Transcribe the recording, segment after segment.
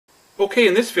Okay,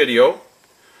 in this video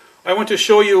I want to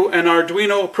show you an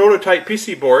Arduino prototype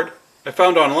PC board I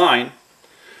found online.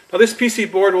 Now this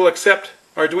PC board will accept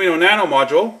Arduino Nano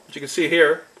module, as you can see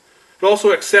here. It will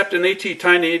also accept an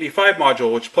ATTiny85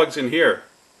 module, which plugs in here.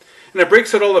 And it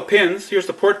breaks out all the pins. Here's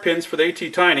the port pins for the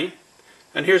ATTiny,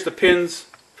 and here's the pins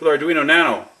for the Arduino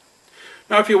Nano.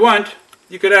 Now if you want,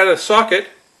 you could add a socket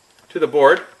to the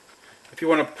board if you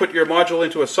want to put your module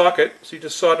into a socket. So you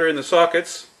just solder in the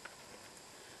sockets,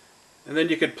 and then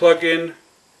you could plug in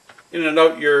and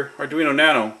out your Arduino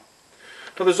Nano.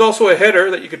 Now there's also a header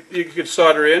that you could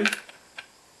solder in,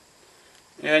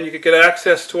 and you could get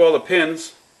access to all the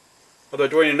pins of the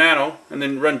Arduino Nano and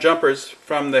then run jumpers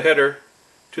from the header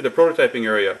to the prototyping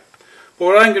area. But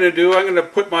what I'm going to do,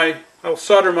 I'll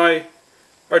solder my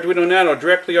Arduino Nano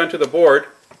directly onto the board,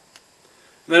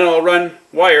 and then I'll run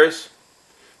wires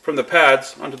from the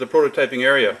pads onto the prototyping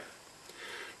area.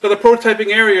 Now the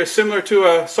prototyping area is similar to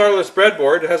a solderless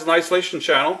breadboard. It has an isolation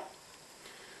channel.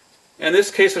 In this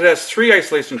case it has 3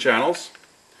 isolation channels.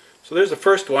 So there's the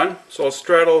first one. So I'll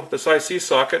straddle this IC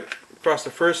socket across the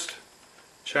first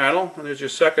channel, and there's your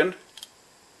second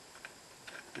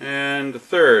and the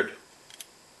third.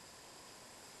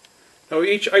 Now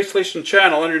each isolation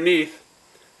channel underneath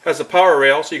has a power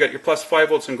rail, so you got your plus 5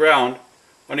 volts and ground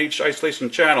on each isolation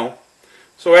channel.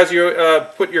 So as you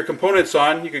put your components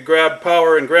on, you could grab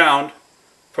power and ground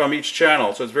from each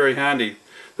channel, so it's very handy.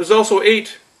 There's also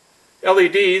 8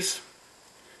 LEDs.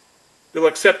 They'll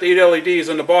accept 8 LEDs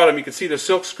on the bottom. You can see the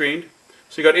silk screen.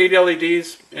 So you got 8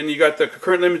 LEDs, and you got the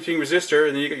current limiting resistor,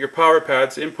 and then you got your power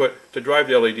pads input to drive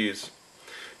the LEDs.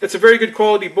 It's a very good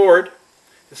quality board.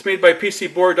 It's made by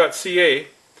PCBoard.ca.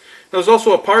 There's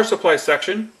also a power supply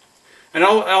section, and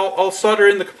I'll solder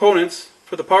in the components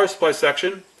for the power supply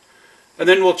section, and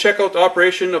then we'll check out the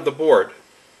operation of the board.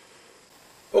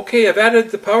 Okay, I've added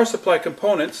the power supply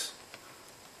components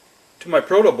to my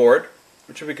Protoboard,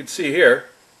 which we can see here.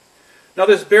 Now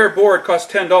this bare board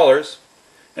costs $10,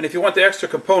 and if you want the extra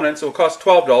components it will cost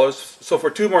 $12. So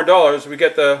for $2 more we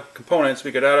get the components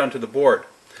we could add onto the board.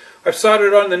 I've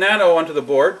soldered on the Nano onto the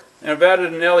board, and I've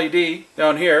added an LED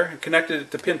down here and connected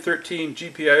it to pin 13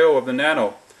 GPIO of the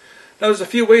Nano. Now there's a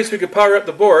few ways we could power up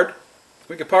the board.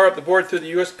 We could power up the board through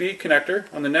the USB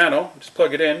connector on the Nano. Just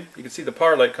plug it in. You can see the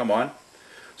power light come on.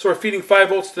 So we're feeding 5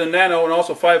 volts to the Nano and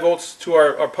also 5 volts to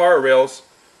our power rails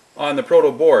on the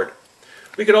Protoboard.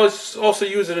 We could also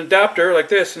use an adapter like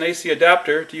this, an AC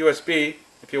adapter to USB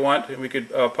if you want, and we could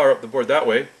power up the board that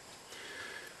way.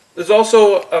 There's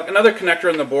also another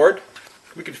connector on the board.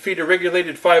 We could feed a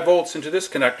regulated 5 volts into this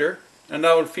connector, and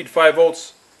that would feed 5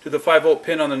 volts to the 5 volt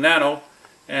pin on the Nano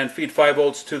and feed 5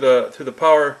 volts to the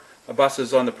power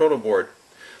buses on the Protoboard.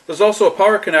 There's also a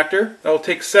power connector that will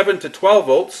take 7 to 12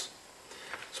 volts.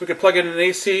 So we could plug in an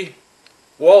AC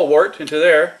wall wart into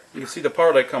there. You can see the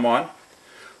power light come on.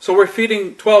 So we're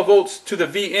feeding 12 volts to the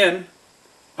V-in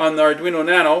on the Arduino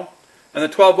Nano, and the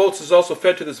 12 volts is also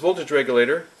fed to this voltage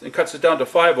regulator and cuts it down to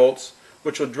 5 volts,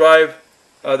 which will drive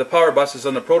the power buses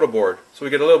on the Protoboard. So we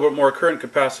get a little bit more current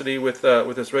capacity with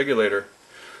this regulator.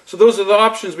 So those are the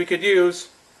options we could use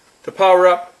to power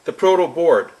up the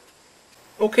Protoboard.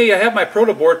 Okay, I have my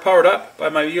Protoboard powered up by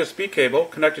my USB cable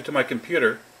connected to my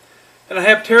computer, and I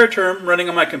have TerraTerm running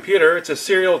on my computer. It's a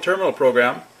serial terminal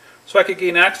program, so I could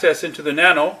gain access into the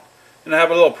Nano, and I have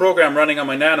a little program running on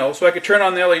my Nano, so I could turn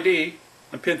on the LED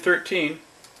on pin 13. You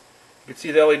can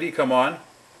see the LED come on.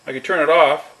 I could turn it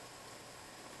off,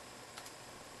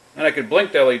 and I could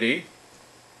blink the LED,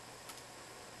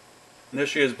 and there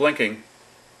she is blinking.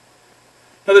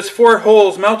 Now there's 4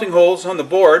 holes, mounting holes on the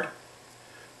board.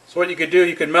 So what you could do,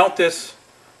 you could mount this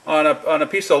on a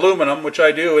piece of aluminum, which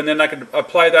I do, and then I could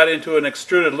apply that into an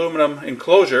extruded aluminum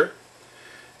enclosure.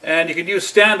 And you could use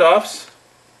standoffs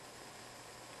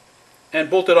and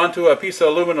bolt it onto a piece of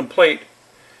aluminum plate,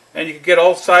 and you could get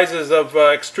all sizes of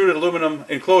extruded aluminum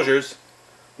enclosures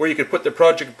where you could put the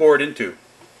project board into.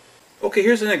 Okay,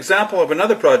 here's an example of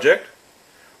another project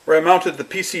where I mounted the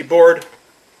PC board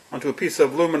onto a piece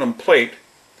of aluminum plate.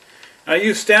 And I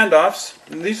use standoffs,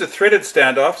 and these are threaded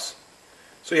standoffs.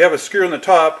 So you have a screw on the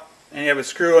top and you have a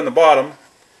screw on the bottom,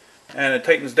 and it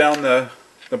tightens down the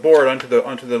board onto the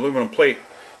aluminum plate.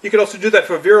 You could also do that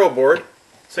for a Vero board.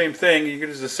 Same thing. You could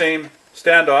use the same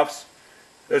standoffs,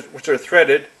 which are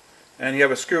threaded, and you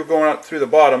have a screw going out through the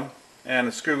bottom and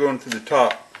a screw going through the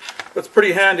top. That's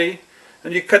pretty handy.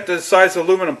 And you cut the size of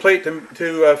aluminum plate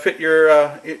to fit your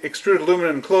extruded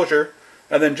aluminum enclosure,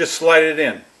 and then just slide it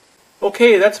in.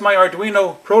 Okay, that's my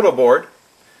Arduino Protoboard,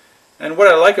 and what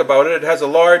I like about it, it has a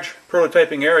large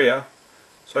prototyping area,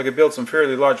 so I could build some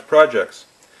fairly large projects.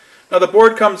 Now the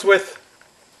board comes with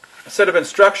a set of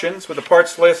instructions with a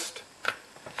parts list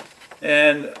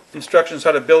and instructions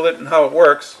how to build it and how it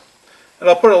works. And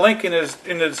I'll put a link in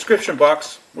the description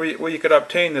box where you could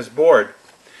obtain this board.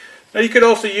 Now you could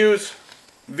also use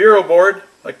Protoboard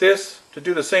like this to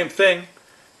do the same thing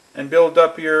and build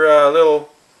up your little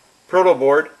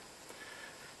Protoboard.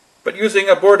 But using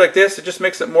a board like this, it just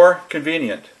makes it more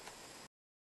convenient.